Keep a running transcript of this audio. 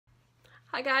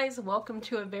Hi guys, welcome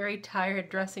to a very tired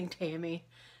dressing Tammy.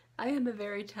 I am a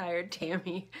very tired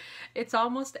Tammy. It's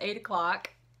almost 8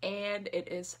 o'clock and it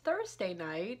is Thursday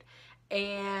night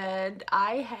and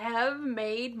I have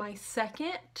made my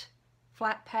second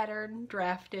flat pattern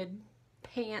drafted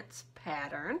pants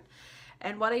pattern.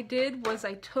 And what I did was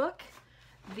I took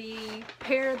the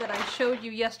pair that I showed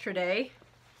you yesterday,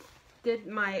 did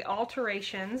my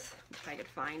alterations, if I could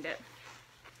find it,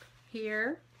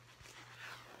 here.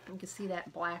 You can see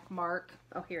that black mark.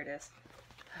 Oh, here it is.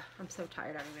 I'm so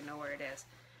tired, I don't even know where it is.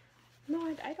 No,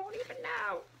 I don't even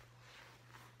know.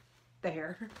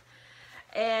 There.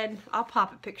 And I'll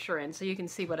pop a picture in so you can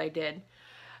see what I did.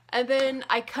 And then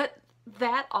I cut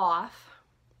that off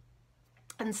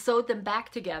and sewed them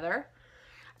back together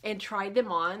and tried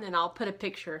them on, and I'll put a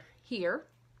picture here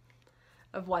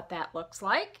of what that looks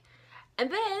like. And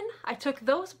then I took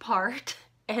those apart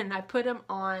and I put them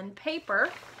on paper,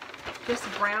 just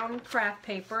brown craft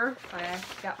paper. I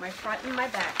got my front and my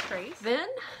back trace. Then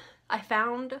I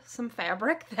found some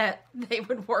fabric that they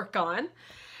would work on,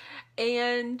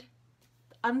 and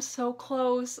I'm so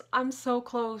close. I'm so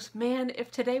close. Man,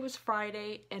 if today was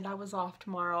Friday and I was off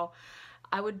tomorrow,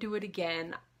 I would do it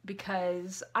again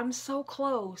because I'm so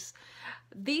close.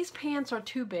 These pants are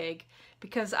too big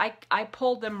because I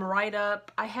pulled them right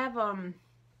up. I have them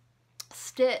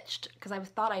stitched because I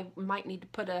thought I might need to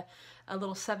put a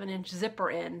little 7-inch zipper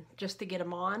in just to get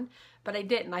them on, but I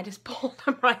didn't. I just pulled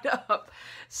them right up.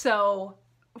 So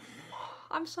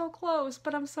I'm so close,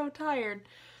 but I'm so tired.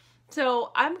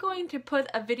 So I'm going to put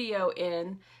a video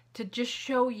in to just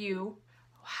show you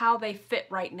how they fit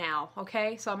right now,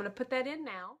 okay? So I'm going to put that in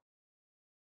now.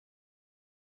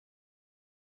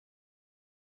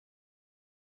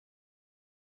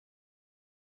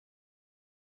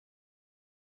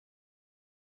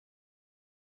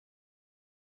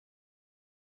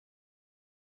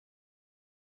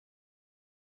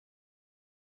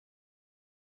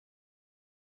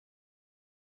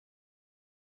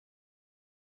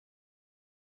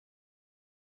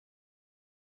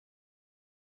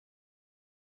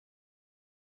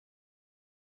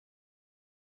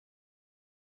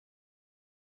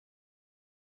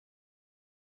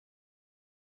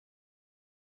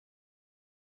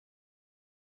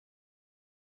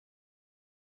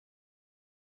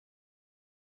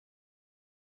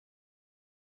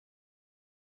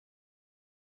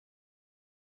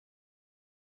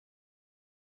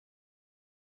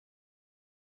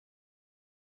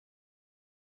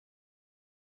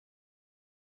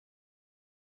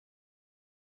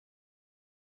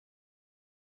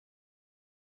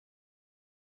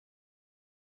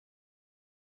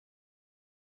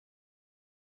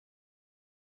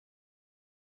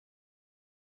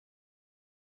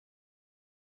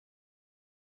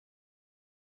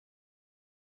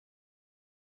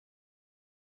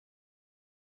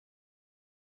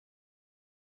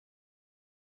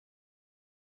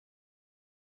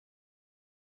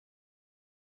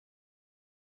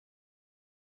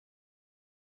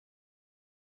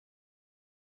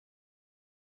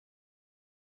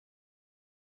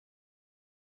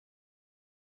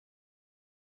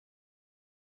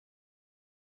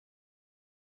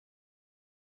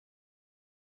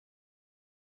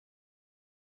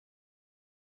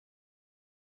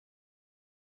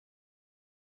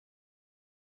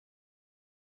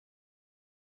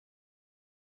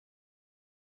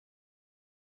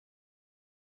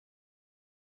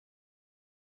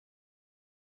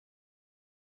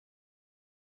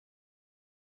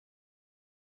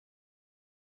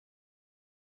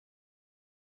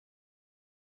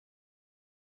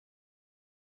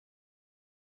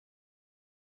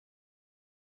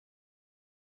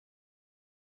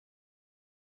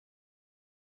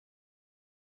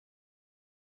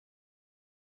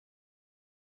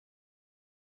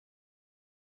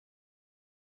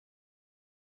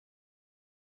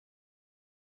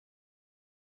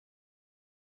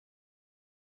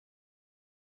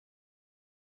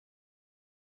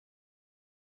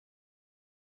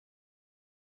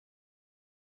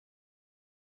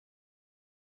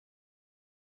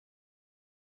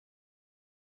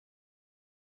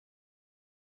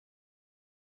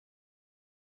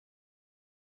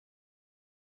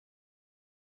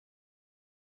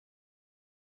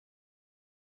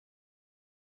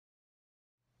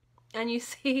 And you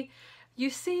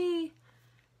see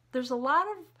there's a lot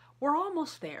of, we're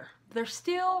almost there. There's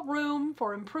still room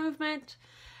for improvement.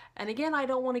 And again, I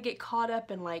don't want to get caught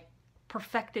up in like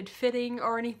perfected fitting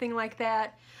or anything like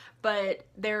that, but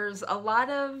there's a lot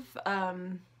of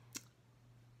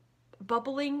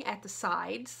bubbling at the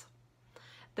sides.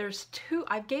 There's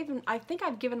I think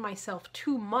I've given myself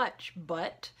too much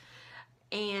butt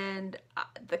and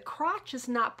the crotch is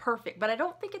not perfect, but I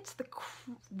don't think it's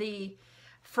the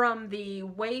from the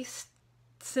waist,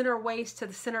 center waist to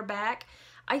the center back.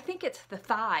 I think it's the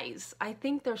thighs. I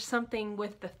think there's something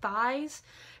with the thighs,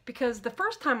 because the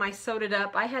first time I sewed it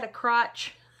up, I had a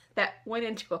crotch that went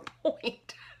into a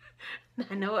point.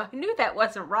 I knew that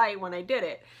wasn't right when I did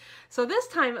it. So this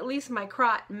time, at least my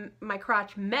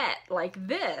crotch met like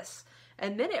this,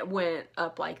 and then it went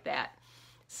up like that.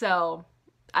 So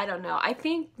I don't know. I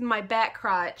think my back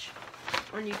crotch,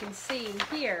 and you can see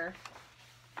here,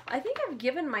 I think I've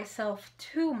given myself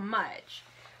too much.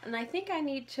 And I think I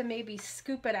need to maybe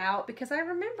scoop it out, because I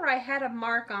remember I had a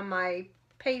mark on my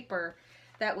paper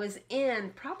that was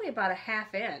in probably about a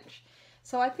 1/2 inch.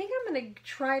 So I think I'm going to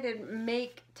try to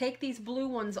take these blue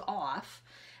ones off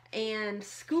and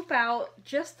scoop out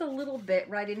just a little bit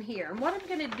right in here. And what I'm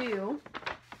going to do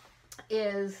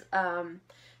is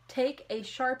take a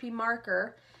Sharpie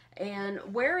marker, and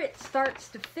where it starts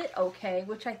to fit okay,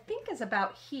 which I think is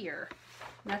about here.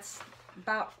 That's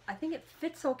about, I think it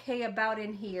fits okay about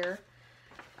in here.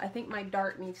 I think my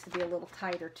dart needs to be a little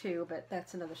tighter too, but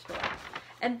that's another story.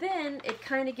 And then it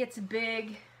kind of gets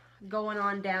big going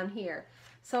on down here.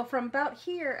 So from about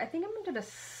here, I think I'm going to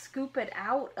scoop it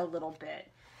out a little bit.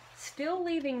 Still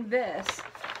leaving this,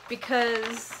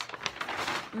 because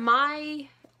my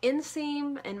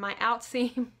inseam and my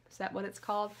outseam, is that what it's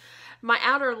called? My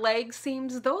outer leg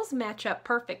seams, those match up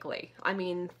perfectly. I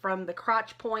mean, from the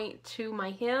crotch point to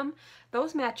my hem,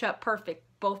 those match up perfect,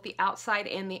 both the outside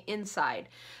and the inside.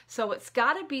 So it's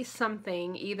got to be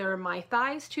something, either my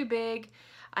thigh's too big,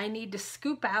 I need to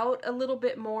scoop out a little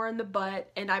bit more in the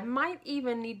butt, and I might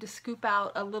even need to scoop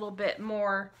out a little bit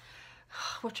more,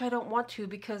 which I don't want to,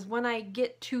 because when I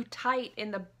get too tight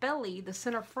in the belly, the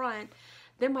center front,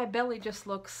 then my belly just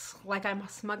looks like I'm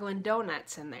smuggling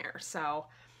donuts in there. So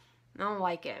I don't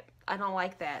like it. I don't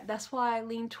like that. That's why I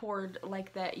lean toward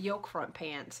like that yoke front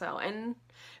pant. So, and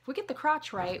if we get the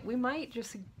crotch right, we might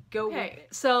just go with it.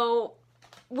 So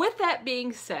with that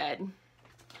being said,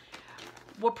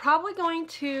 we're probably going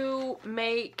to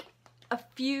make a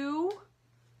few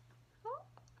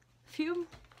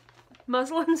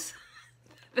muslins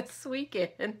this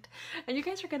weekend, and you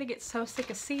guys are going to get so sick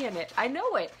of seeing it. I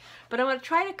know it, but I'm going to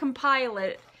try to compile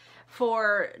it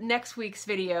for next week's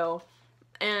video,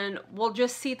 and we'll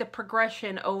just see the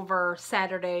progression over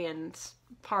Saturday and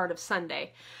part of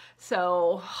Sunday.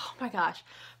 So, oh my gosh,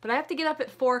 but I have to get up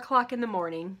at 4 o'clock in the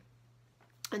morning.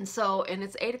 And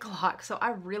it's 8 o'clock, so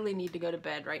I really need to go to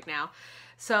bed right now.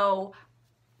 So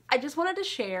I just wanted to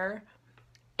share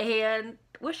and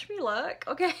wish me luck,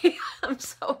 okay? I'm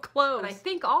so close. And I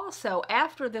think also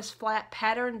after this flat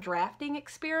pattern drafting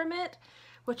experiment,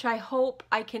 which I hope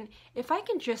I can, if I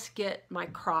can just get my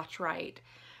crotch right,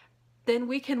 then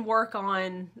we can work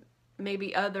on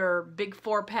maybe other big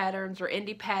 4 patterns or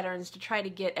indie patterns to try to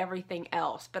get everything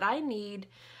else. But I need...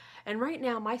 And right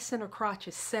now my center crotch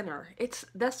is center.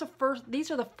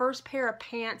 These are the first pair of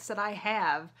pants that I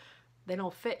have. They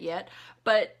don't fit yet,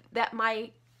 but that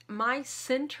my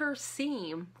center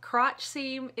seam, crotch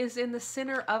seam, is in the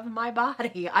center of my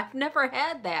body. I've never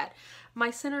had that.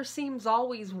 My center seam's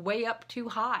always way up too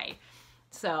high.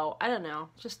 So I don't know.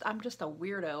 I'm just a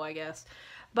weirdo, I guess.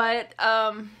 But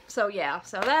so yeah,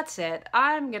 so that's it.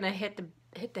 I'm gonna hit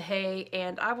the hay,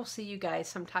 and I will see you guys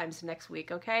sometimes next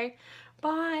week, okay?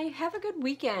 Bye. Have a good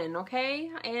weekend, okay?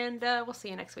 And we'll see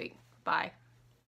you next week. Bye.